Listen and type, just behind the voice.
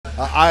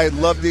I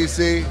love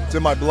DC. It's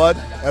in my blood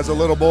as a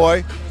little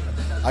boy.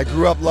 I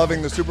grew up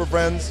loving the Super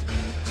Friends,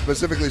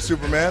 specifically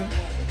Superman.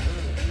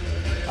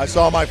 I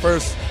saw my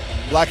first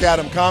Black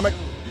Adam comic,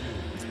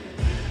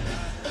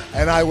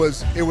 and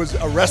it was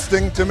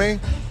arresting to me.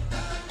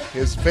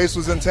 His face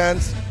was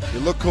intense, he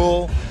looked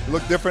cool, he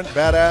looked different,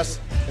 badass,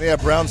 and he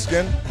had brown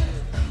skin.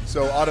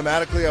 So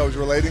automatically I was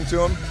relating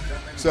to him.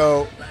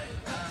 So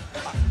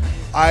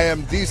I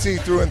am DC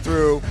through and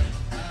through.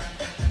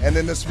 And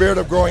in the spirit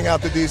of growing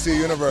out the DC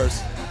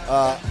universe,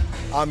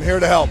 I'm here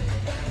to help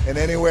in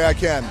any way I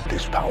can.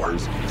 These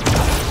powers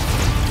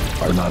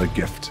are not a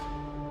gift,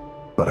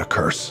 but a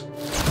curse.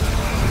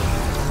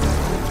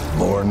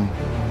 Born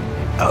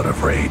out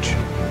of rage.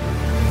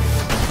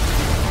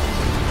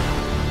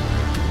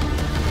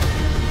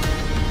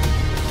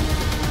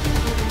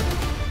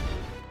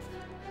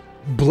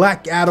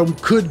 Black Adam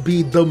could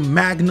be the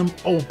magnum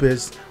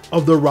opus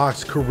of The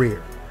Rock's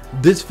career.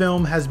 This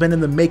film has been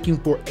in the making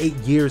for 8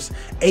 years,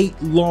 8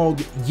 long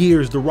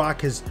years. The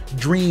Rock has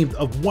dreamed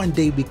of one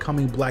day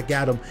becoming Black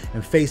Adam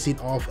and facing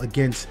off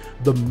against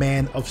the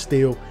Man of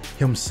Steel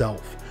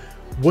himself.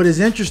 What is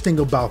interesting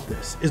about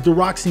this is The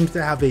Rock seems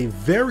to have a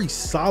very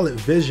solid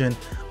vision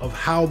of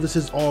how this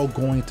is all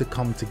going to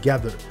come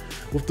together.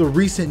 With the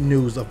recent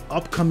news of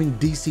upcoming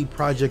DC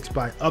projects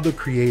by other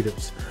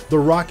creatives, The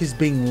Rock is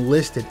being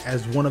listed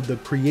as one of the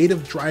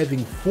creative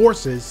driving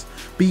forces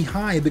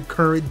behind the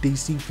current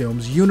DC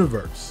Films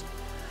universe.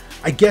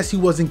 I guess he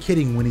wasn't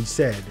kidding when he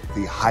said,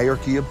 "The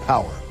hierarchy of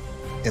power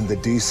in the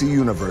DC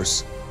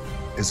universe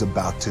is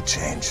about to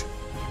change."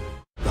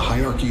 The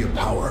hierarchy of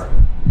power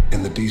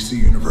in the DC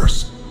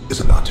universe is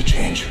about to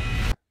change.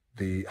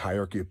 The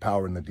hierarchy of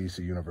power in the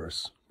DC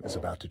universe is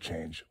about to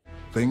change.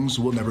 Things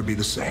will never be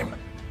the same,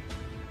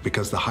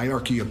 because the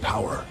hierarchy of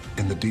power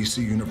in the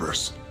DC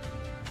universe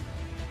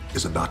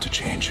is about to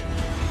change.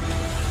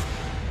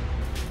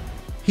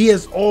 He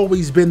has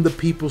always been the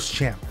people's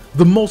champ,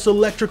 the most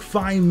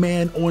electrifying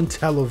man on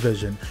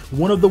television,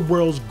 one of the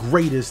world's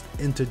greatest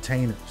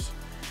entertainers.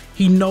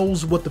 He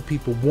knows what the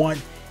people want,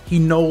 he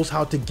knows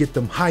how to get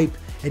them hype,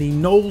 and he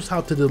knows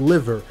how to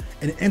deliver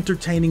an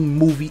entertaining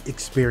movie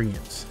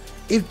experience.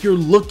 If you're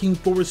looking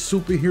for a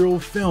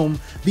superhero film,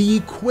 the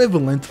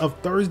equivalent of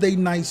Thursday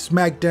Night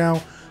SmackDown,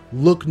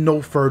 look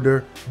no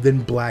further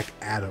than Black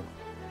Adam.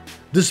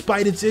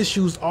 Despite its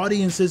issues,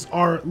 audiences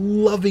are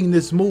loving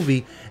this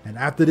movie, and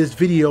after this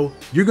video,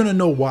 you're gonna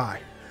know why.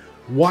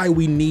 Why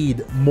we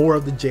need more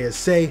of the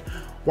JSA,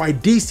 why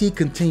DC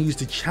continues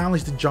to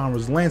challenge the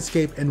genre's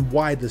landscape, and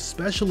why the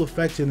special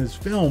effects in this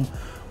film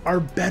are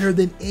better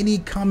than any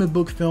comic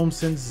book film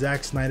since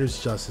Zack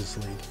Snyder's Justice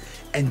League.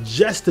 And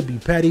just to be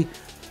petty,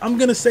 I'm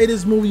gonna say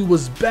this movie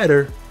was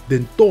better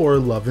than Thor: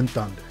 Love and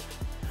Thunder.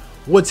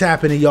 What's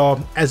happening, y'all?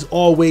 As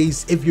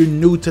always, if you're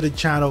new to the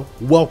channel,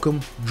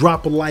 welcome.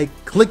 Drop a like,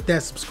 click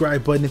that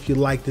subscribe button if you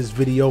like this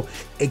video,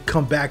 and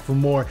come back for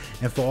more.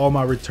 And for all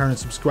my return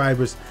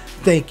subscribers,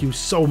 thank you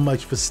so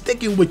much for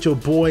sticking with your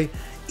boy.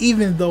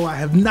 Even though I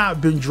have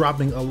not been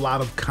dropping a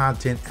lot of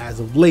content as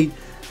of late,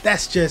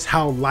 that's just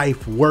how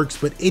life works.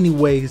 But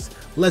anyways,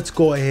 let's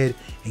go ahead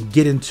and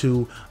get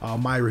into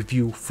my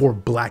review for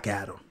Black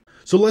Adam.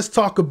 So let's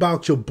talk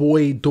about your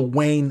boy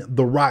Dwayne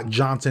 "The Rock"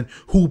 Johnson,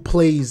 who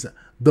plays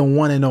the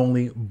one and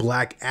only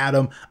Black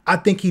Adam. I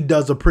think he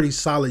does a pretty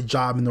solid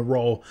job in the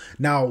role.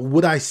 Now,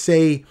 would I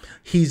say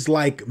he's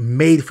like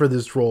made for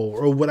this role,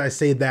 or would I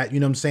say that, you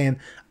know what I'm saying,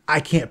 I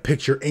can't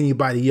picture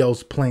anybody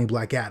else playing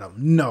Black Adam?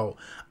 No,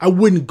 I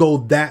wouldn't go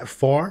that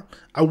far.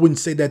 I wouldn't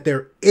say that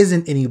there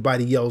isn't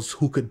anybody else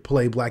who could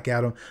play Black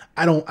Adam.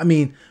 I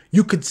mean,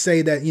 you could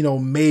say that, you know,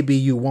 maybe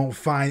you won't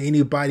find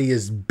anybody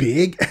as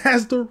big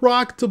as The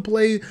Rock to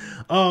play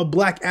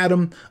Black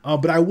Adam.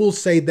 But I will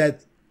say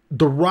that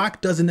The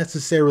Rock doesn't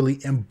necessarily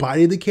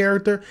embody the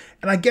character.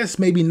 And I guess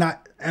maybe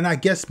not. And I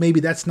guess maybe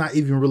that's not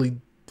even really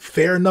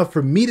fair enough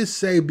for me to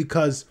say,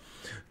 because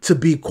to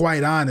be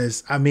quite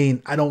honest, I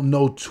mean, I don't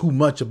know too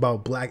much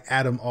about Black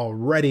Adam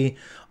already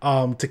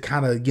to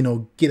kind of, you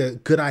know, get a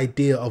good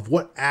idea of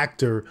what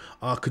actor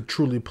could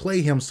truly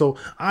play him. So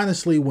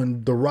honestly,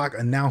 when The Rock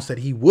announced that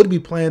he would be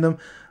playing him,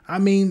 I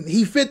mean,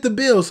 he fit the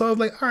bill. So I was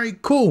like, all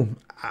right, cool.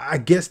 I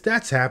guess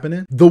that's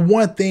happening. The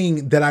one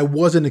thing that I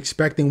wasn't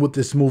expecting with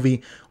this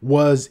movie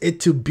was it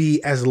to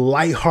be as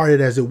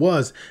lighthearted as it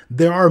was.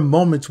 There are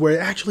moments where it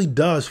actually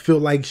does feel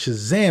like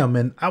Shazam,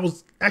 and I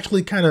was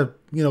actually kind of,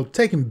 you know,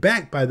 taken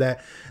back by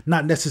that,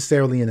 not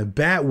necessarily in a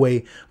bad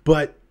way,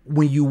 but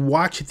when you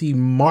watch the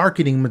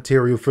marketing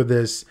material for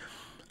this,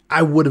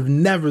 I would have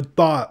never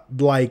thought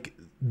like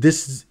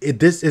this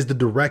is the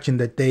direction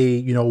that they,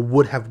 you know,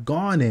 would have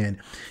gone in.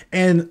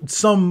 And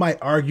some might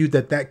argue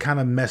that that kind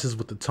of messes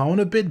with the tone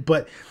a bit,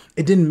 but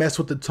it didn't mess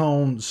with the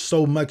tone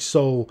so much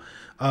so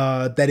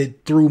that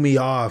it threw me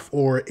off,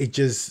 or it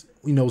just,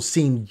 you know,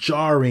 seemed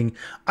jarring.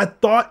 I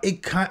thought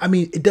it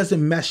it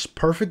doesn't mesh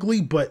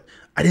perfectly, but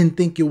I didn't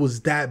think it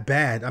was that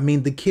bad. I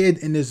mean, the kid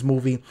in this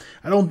movie,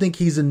 I don't think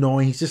he's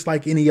annoying. He's just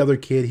like any other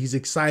kid. He's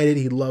excited.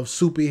 He loves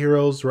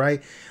superheroes,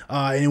 right?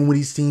 And when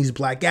he sees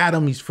Black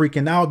Adam, he's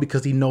freaking out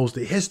because he knows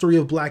the history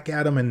of Black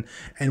Adam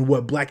and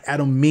what Black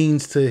Adam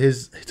means to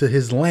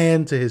his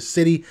land, to his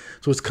city,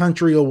 to his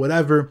country or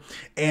whatever.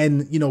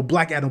 And, you know,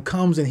 Black Adam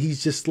comes and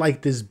he's just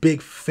like this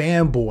big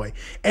fanboy.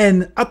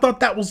 And I thought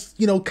that was,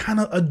 you know, kind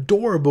of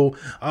adorable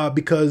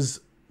because,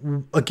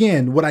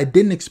 again, what I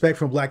didn't expect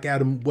from Black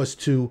Adam was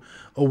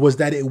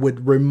that it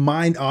would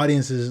remind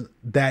audiences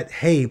that,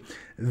 hey,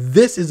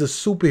 this is a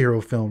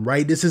superhero film,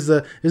 right? This is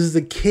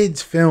a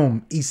kid's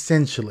film,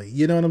 essentially.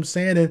 You know what I'm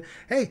saying? And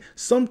hey,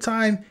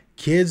 sometimes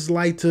kids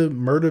like to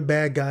murder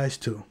bad guys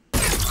too.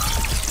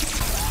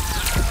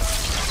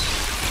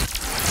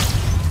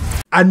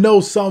 I know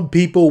some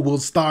people will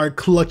start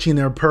clutching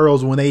their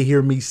pearls when they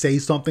hear me say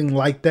something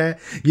like that.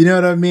 You know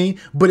what I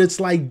mean? But it's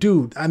like,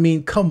 dude, I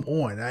mean, come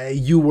on.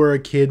 You were a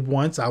kid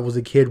once. I was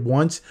a kid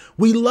once.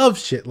 We love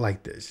shit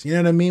like this. You know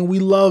what I mean? We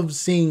love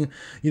seeing,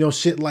 you know,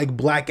 shit like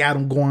Black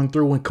Adam going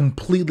through and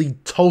completely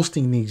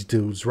toasting these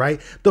dudes,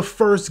 right? The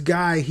first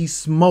guy he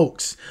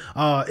smokes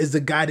is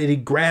the guy that he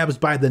grabs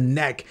by the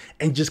neck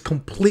and just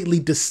completely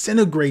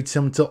disintegrates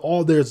him till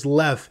all there's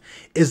left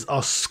is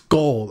a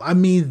skull. I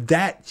mean,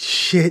 that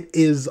shit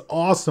is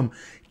awesome.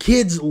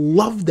 Kids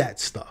love that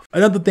stuff.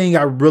 Another thing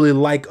I really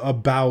like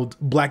about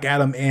Black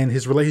Adam and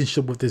his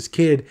relationship with this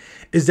kid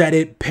is that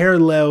it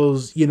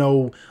parallels, you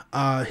know,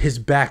 his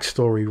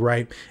backstory,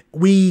 right?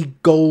 We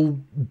go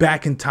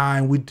back in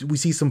time. We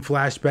see some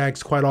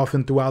flashbacks quite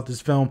often throughout this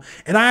film.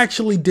 And I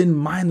actually didn't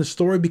mind the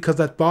story because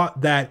I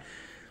thought that,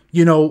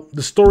 you know,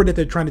 the story that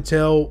they're trying to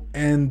tell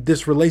and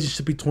this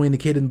relationship between the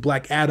kid and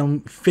Black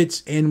Adam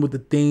fits in with the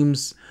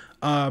themes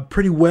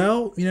pretty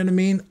well. You know what I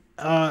mean?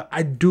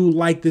 I do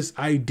like this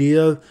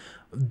idea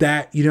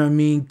that, you know what I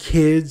mean,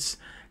 kids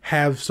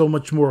have so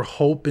much more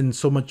hope and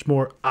so much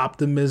more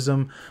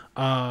optimism,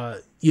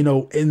 you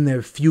know, in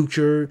their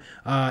future,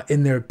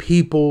 in their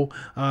people,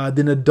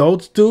 than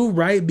adults do,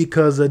 right?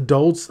 Because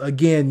adults,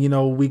 again, you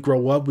know, we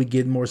grow up, we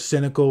get more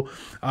cynical,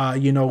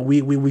 you know,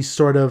 we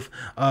sort of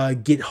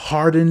get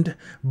hardened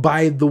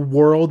by the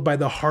world, by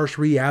the harsh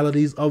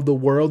realities of the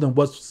world. And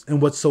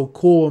what's so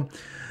cool,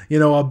 you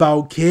know,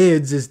 about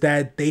kids is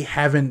that they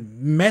haven't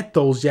met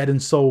those yet.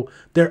 And so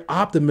their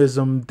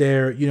optimism,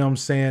 their, you know what I'm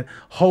saying,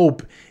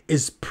 hope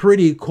is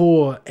pretty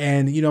cool.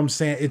 And, you know what I'm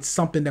saying, it's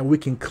something that we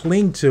can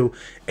cling to.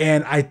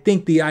 And I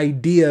think the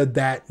idea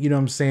that, you know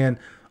what I'm saying,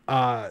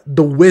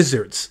 the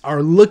wizards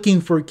are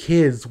looking for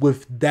kids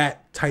with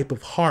that type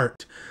of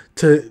heart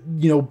to,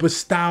 you know,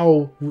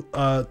 bestow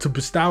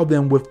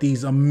them with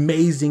these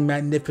amazing,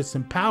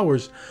 magnificent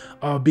powers.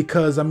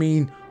 Because, I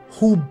mean,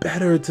 who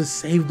better to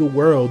save the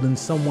world than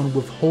someone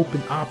with hope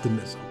and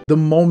optimism? The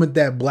moment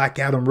that Black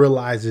Adam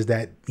realizes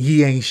that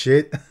he ain't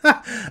shit,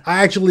 I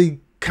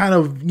actually kind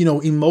of, you know,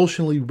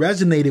 emotionally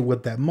resonated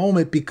with that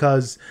moment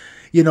because,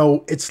 you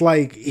know, it's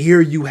like here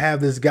you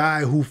have this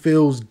guy who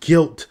feels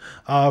guilt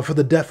for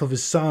the death of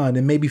his son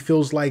and maybe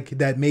feels like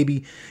that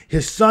maybe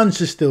his son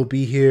should still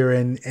be here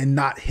and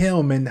not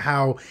him, and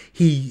how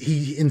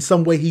he in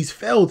some way he's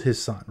failed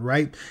his son,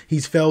 right?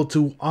 He's failed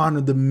to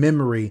honor the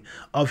memory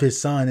of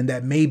his son, and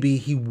that maybe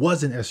he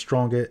wasn't as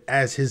strong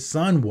as his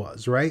son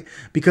was, right?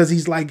 Because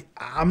he's like,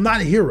 I'm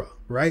not a hero,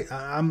 right?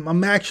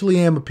 I'm actually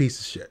am a piece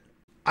of shit.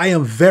 I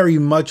am very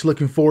much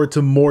looking forward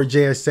to more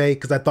JSA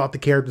because I thought the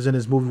characters in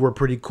this movie were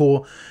pretty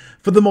cool.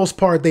 For the most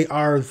part, they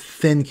are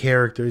thin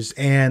characters,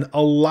 and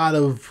a lot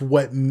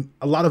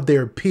of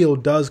their appeal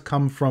does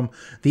come from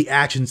the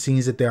action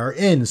scenes that they are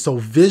in. So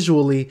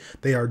visually,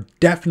 they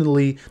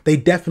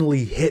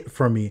definitely hit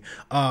for me.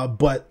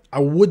 But I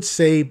would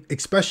say,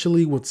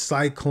 especially with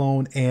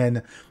Cyclone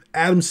and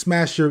Atom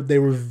Smasher, they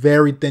were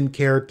very thin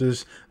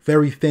characters,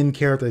 very thin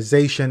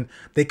characterization.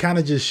 They kind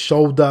of just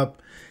showed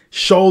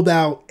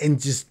out,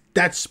 and just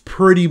that's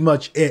pretty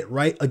much it,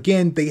 right?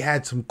 Again, they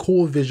had some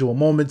cool visual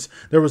moments.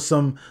 There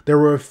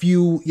were a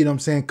few, you know what I'm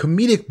saying,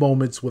 comedic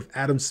moments with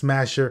Atom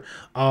Smasher.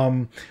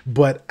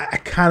 But I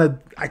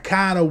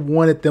kind of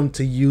wanted them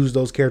to use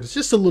those characters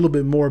just a little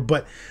bit more,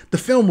 but the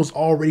film was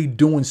already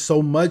doing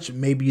so much,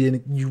 maybe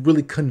you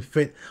really couldn't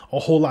fit a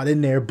whole lot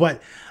in there.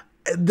 But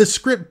the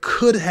script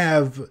could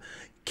have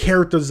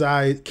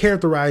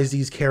characterized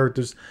these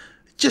characters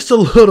just a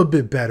little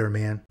bit better,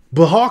 man.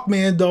 But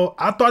Hawkman, though,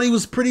 I thought he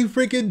was pretty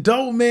freaking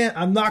dope, man.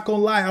 I'm not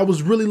gonna lie. I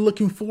was really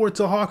looking forward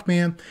to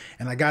Hawkman,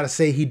 and I gotta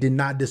say he did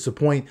not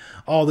disappoint.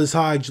 Aldous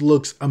Hodge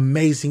looks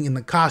amazing in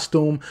the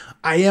costume.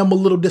 I am a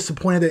little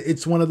disappointed that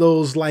it's one of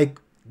those, like,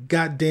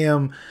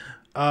 goddamn,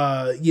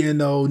 you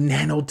know,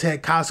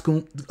 nanotech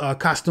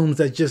costumes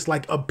that just,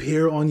 like,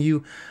 appear on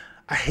you.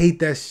 I hate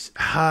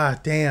that.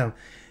 Damn.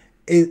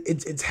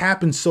 It's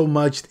happened so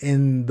much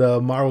in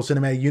the Marvel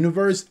Cinematic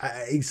Universe.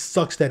 It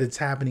sucks that it's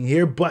happening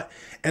here, but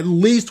at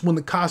least when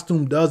the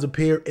costume does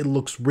appear, it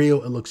looks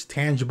real. It looks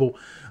tangible.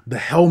 The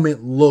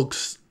helmet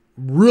looks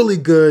really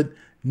good.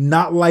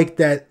 Not like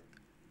that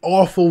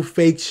awful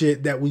fake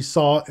shit that we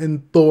saw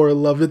in Thor: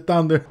 Love and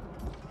Thunder.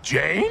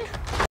 Jane?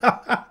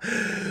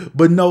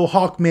 But no,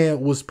 Hawkman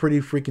was pretty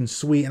freaking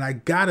sweet. And I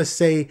gotta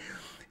say,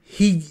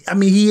 he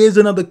is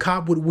another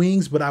cop with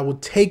wings, but I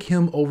would take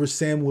him over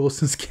Sam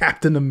Wilson's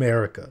Captain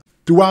America.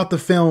 Throughout the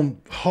film,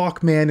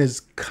 Hawkman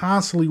is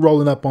constantly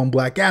rolling up on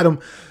Black Adam,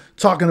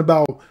 talking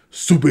about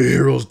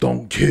superheroes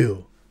don't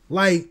kill.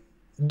 Like,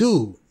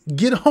 dude,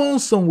 get home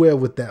somewhere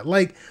with that.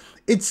 Like,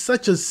 it's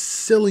such a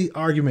silly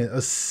argument,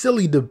 a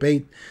silly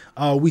debate.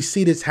 We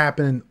see this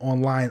happening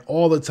online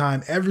all the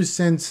time ever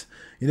since,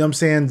 you know what I'm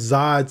saying,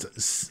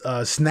 Zod's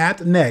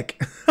snapped neck.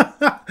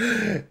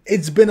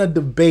 It's been a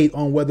debate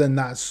on whether or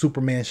not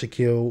Superman should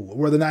kill,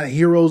 whether or not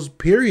heroes,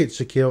 period,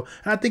 should kill.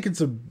 And I think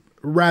it's a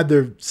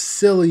rather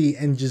silly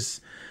and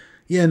just,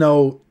 you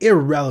know,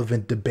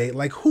 irrelevant debate.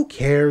 Like, who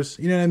cares?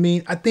 You know what I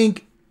mean? I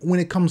think when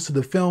it comes to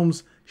the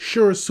films,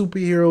 sure,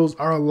 superheroes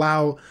are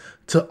allowed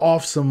to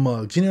off some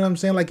mugs. You know what I'm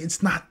saying? Like,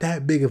 it's not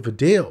that big of a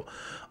deal.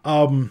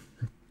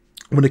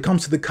 When it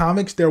comes to the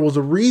comics, there was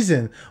a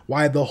reason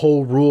why the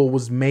whole rule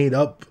was made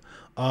up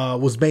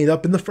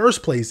in the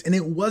first place. And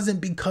it wasn't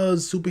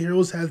because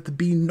superheroes have to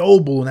be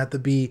noble and have to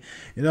be,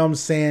 you know what I'm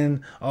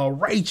saying,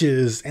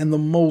 righteous and the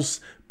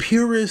most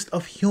purest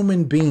of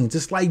human beings.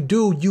 It's like,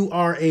 dude, you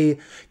are a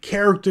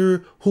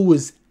character who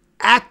is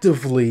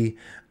actively,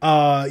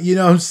 you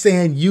know what I'm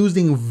saying,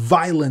 using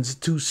violence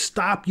to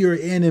stop your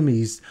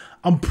enemies.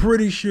 I'm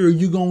pretty sure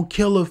you're gonna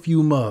kill a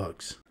few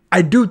mugs.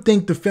 I do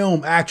think the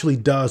film actually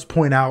does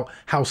point out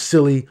how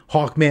silly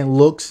Hawkman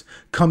looks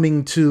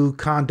coming to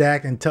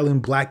Kondak and telling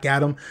Black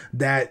Adam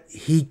that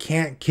he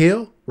can't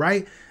kill,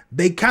 right?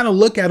 They kind of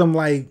look at him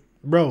like,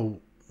 bro,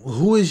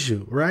 who is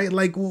you, right?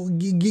 Like,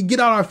 get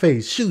out our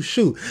face,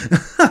 shoot.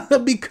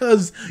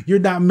 Because you're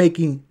not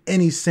making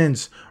any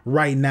sense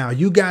right now.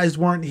 You guys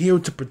weren't here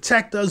to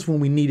protect us when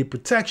we needed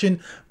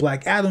protection.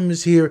 Black Adam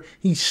is here.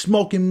 He's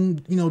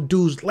smoking, you know,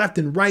 dudes left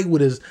and right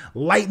with his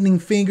lightning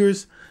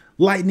fingers.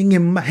 Lightning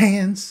in my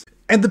hands.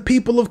 And the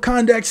people of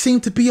Kondak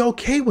seem to be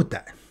okay with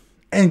that.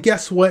 And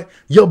guess what?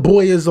 Your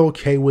boy is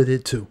okay with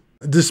it too.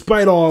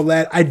 Despite all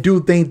that, I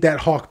do think that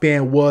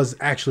Hawkman was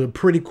actually a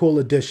pretty cool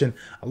addition.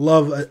 I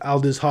love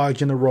Aldous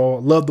Hodge in the role. I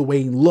love the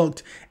way he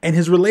looked. And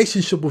his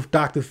relationship with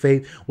Dr.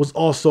 Fate was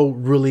also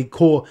really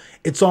cool.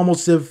 It's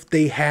almost as if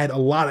they had a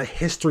lot of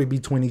history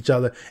between each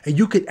other. And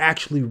you could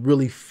actually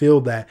really feel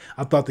that.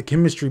 I thought the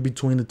chemistry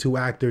between the two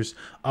actors,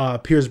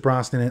 Pierce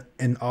Brosnan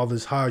and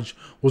Aldous Hodge,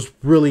 was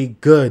really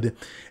good.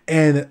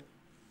 And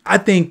I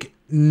think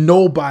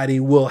nobody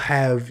will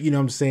have, you know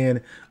what I'm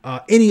saying,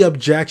 any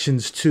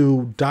objections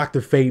to Dr.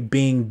 Fate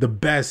being the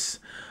best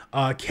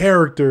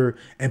character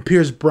and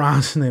Pierce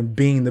Brosnan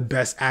being the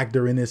best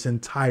actor in this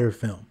entire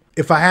film.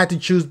 If I had to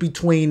choose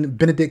between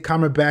Benedict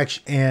Cumberbatch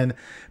and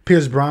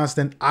Pierce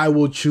Brosnan, I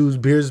will choose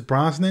Pierce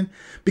Brosnan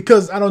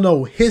because, I don't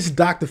know, his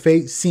Dr.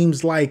 Fate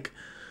seems like,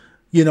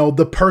 you know,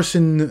 the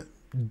person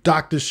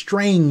Doctor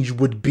Strange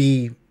would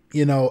be,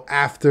 you know,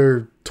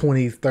 after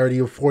 20,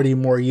 30 or 40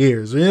 more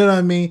years. You know what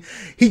I mean?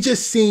 He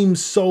just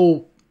seems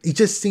so, you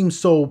know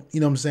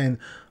what I'm saying,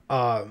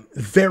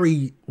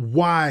 very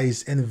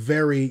wise and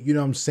very, you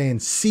know what I'm saying,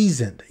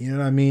 seasoned. You know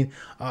what I mean?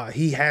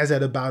 He has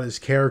that about his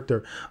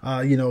character.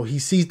 You know, he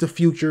sees the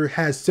future,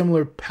 has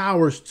similar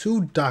powers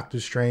to Doctor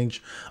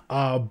Strange,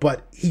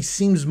 but he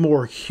seems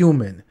more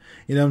human.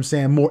 You know what I'm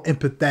saying? More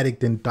empathetic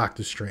than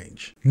Doctor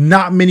Strange.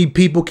 Not many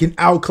people can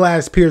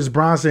outclass Pierce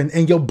Brosnan,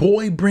 and your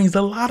boy brings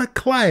a lot of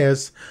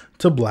class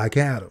to Black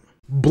Adam.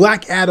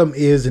 Black Adam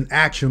is an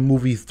action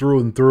movie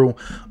through and through.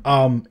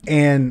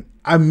 And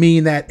I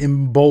mean that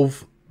in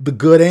both the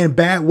good and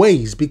bad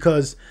ways,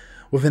 because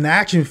with an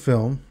action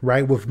film,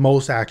 right, with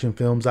most action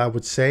films, I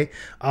would say,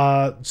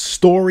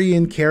 story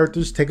and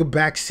characters take a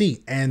back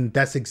seat. And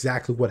that's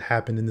exactly what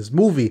happened in this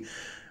movie.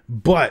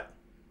 But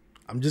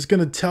I'm just going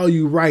to tell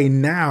you right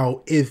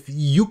now, if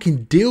you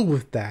can deal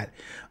with that,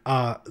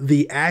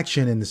 the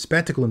action and the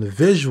spectacle and the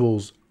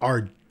visuals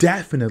are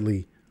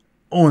definitely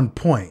on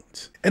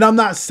point. And I'm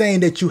not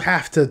saying that you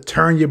have to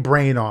turn your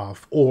brain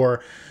off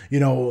or, you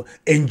know,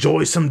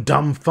 enjoy some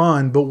dumb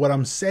fun. But what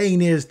I'm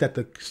saying is that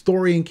the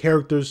story and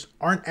characters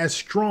aren't as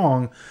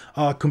strong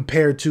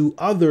compared to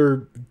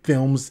other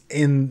films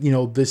in, you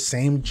know, the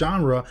same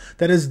genre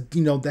that is,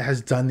 you know, that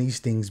has done these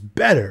things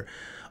better.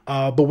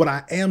 But what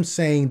I am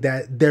saying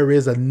that there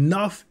is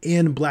enough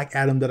in Black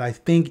Adam that I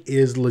think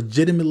is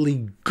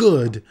legitimately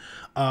good.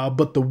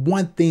 But the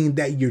one thing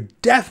that you're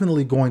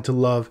definitely going to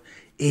love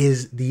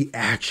is the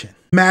action.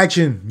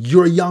 Imagine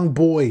you're a young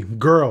boy,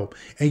 girl,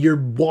 and you're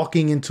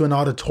walking into an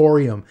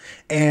auditorium.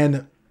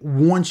 And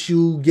once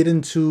you get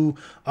into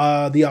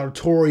the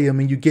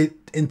auditorium and you get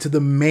into the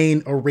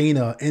main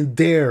arena, and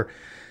there,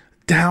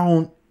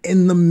 down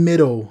in the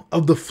middle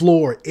of the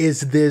floor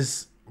is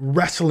this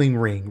wrestling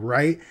ring,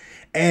 right?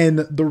 and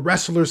the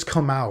wrestlers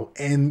come out,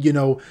 and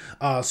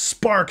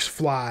sparks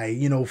fly,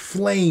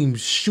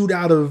 flames shoot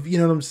out of, you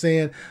know what I'm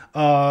saying,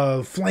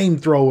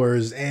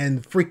 flamethrowers,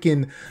 and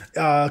freaking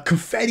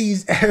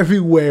confetti's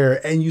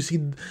everywhere, and you see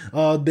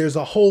there's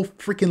a whole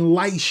freaking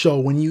light show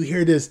when you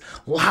hear this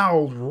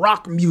loud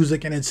rock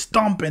music, and it's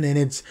stomping, and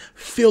it's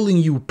filling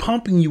you,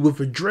 pumping you with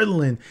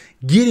adrenaline,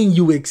 getting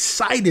you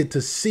excited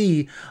to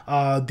see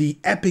the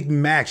epic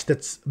match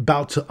that's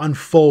about to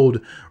unfold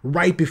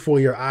right before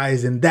your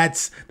eyes. And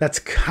that's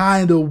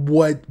kind of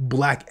what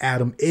Black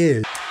Adam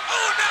is.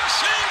 Oh, now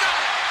Shane,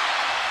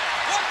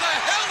 what the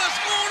hell is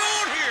going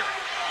on here?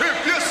 If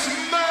you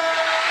smell,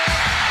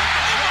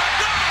 Oh my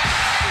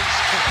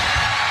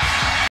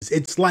God!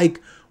 It's like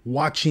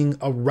watching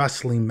a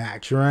wrestling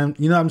match, right?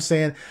 You know what I'm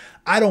saying?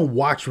 I don't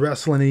watch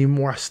wrestling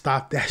anymore. I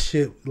stopped that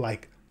shit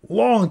like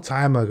long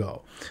time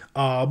ago.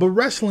 But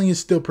wrestling is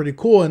still pretty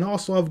cool. And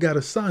also I've got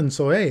a son,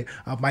 so hey,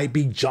 I might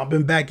be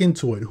jumping back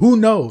into it. Who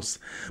knows?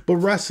 But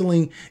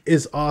wrestling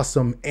is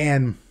awesome.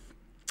 And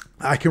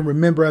I can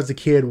remember as a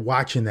kid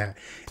watching that.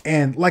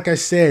 And like I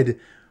said,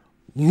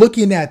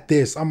 looking at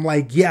this, I'm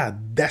like, yeah,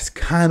 that's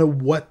kind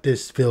of what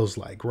this feels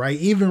like, right?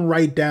 Even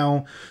right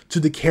down to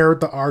the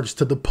character arcs,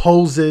 to the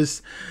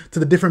poses, to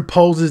the different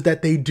poses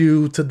that they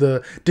do, to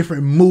the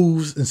different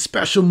moves and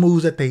special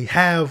moves that they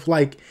have.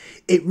 Like,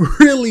 it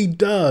really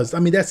does. I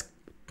mean, that's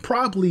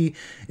probably, you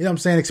know what I'm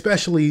saying,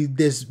 especially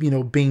this,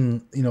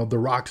 being, The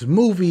Rock's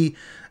movie.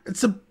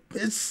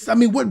 I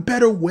mean, what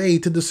better way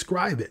to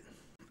describe it?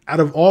 Out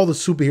of all the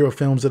superhero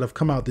films that have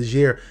come out this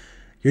year,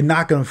 you're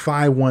not going to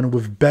find one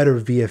with better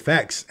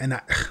VFX. And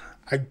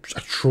I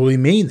truly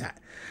mean that.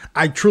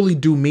 I truly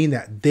do mean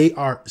that. They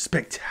are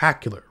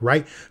spectacular,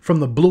 right? From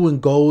the blue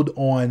and gold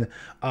on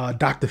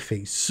Dr.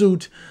 Fate's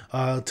suit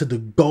to the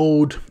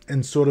gold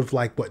and sort of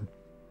like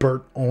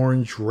burnt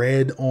orange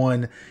red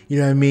on,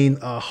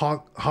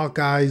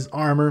 Hawkeye's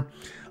armor,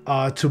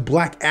 to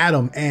Black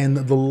Adam and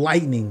the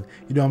lightning,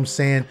 you know what I'm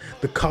saying?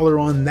 The color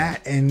on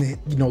that, and,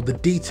 the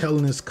detail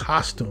in his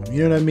costume,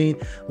 you know what I mean?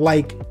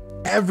 Like,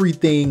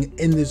 everything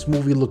in this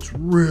movie looks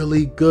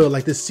really good.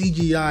 Like, the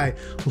CGI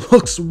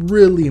looks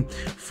really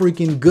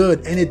freaking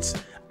good. And it's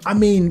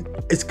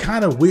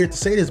kind of weird to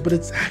say this, but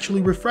it's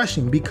actually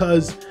refreshing,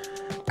 because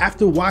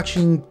after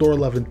watching Thor: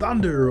 Love and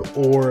Thunder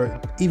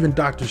or even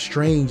Doctor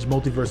Strange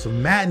Multiverse of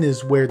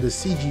Madness, where the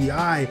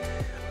CGI,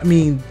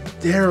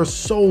 there are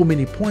so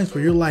many points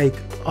where you're like,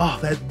 oh,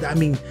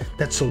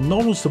 that's so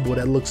noticeable,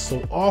 that looks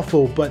so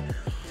awful. But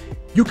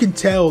you can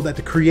tell that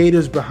the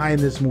creators behind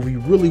this movie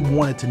really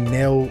wanted to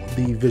nail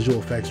the visual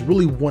effects,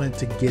 really wanted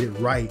to get it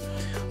right,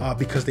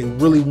 because they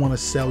really want to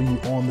sell you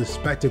on the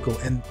spectacle.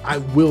 And I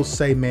will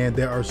say, man,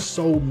 there are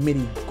so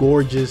many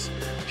gorgeous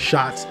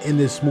shots in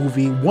this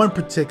movie. One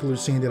particular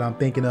scene that I'm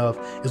thinking of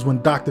is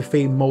when Dr.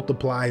 Fate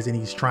multiplies and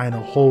he's trying to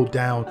hold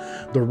down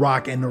the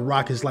Rock, and the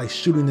Rock is like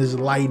shooting his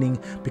lightning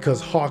because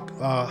Hawk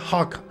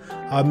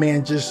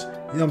man just,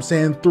 you know what I'm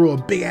saying, threw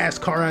a big ass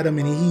car at him,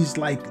 and he's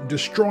like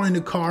destroying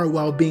the car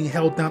while being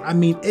held down.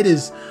 It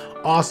is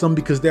awesome,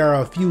 because there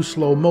are a few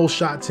slow-mo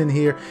shots in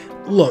here.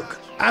 Look,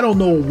 I don't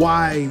know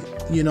why,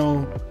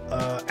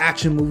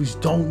 action movies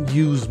don't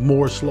use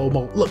more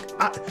slow-mo. Look,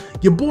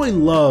 your boy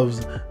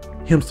loves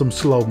him some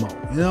slow-mo.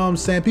 You know what I'm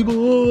saying? People,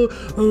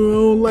 I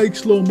don't like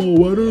slow-mo.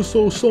 Why are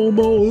so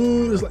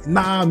slow-mo? It's like,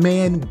 nah,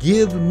 man,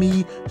 give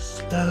me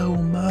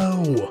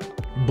slow-mo.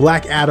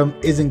 Black Adam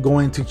isn't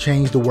going to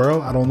change the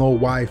world. I don't know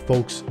why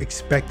folks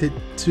expect it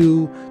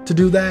to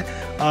do that.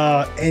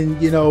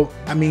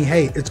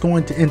 Hey, it's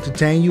going to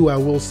entertain you. I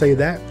will say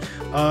that.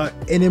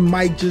 And it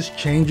might just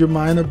change your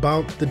mind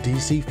about the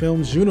DC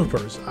Films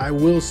universe. I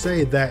will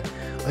say that,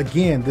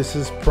 again, this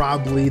is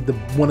probably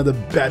one of the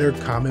better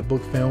comic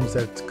book films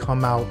that's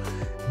come out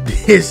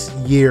this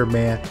year,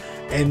 man.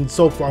 And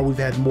so far, we've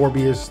had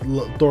Morbius,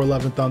 Thor: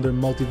 Love and Thunder,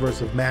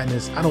 Multiverse of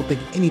Madness. I don't think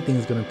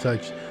anything's going to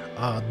touch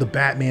the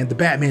Batman. The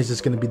Batman is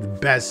just going to be the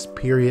best,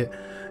 period.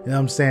 You know what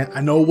I'm saying?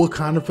 I know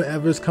Wakanda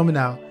Forever is coming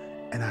out,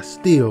 and I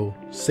still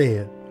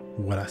said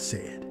what I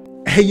said.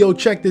 Hey, yo,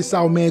 check this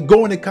out, man.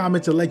 Go in the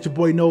comments and let your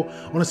boy know,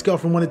 on a scale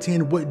from 1 to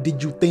 10, what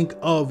did you think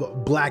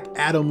of Black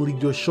Adam?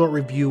 Leave your short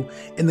review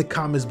in the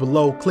comments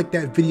below. Click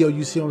that video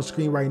you see on the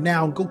screen right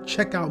now and go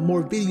check out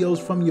more videos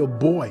from your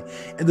boy.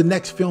 And the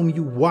next film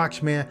you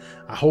watch, man,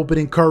 I hope it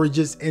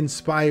encourages,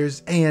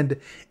 inspires, and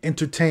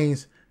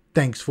entertains.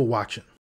 Thanks for watching.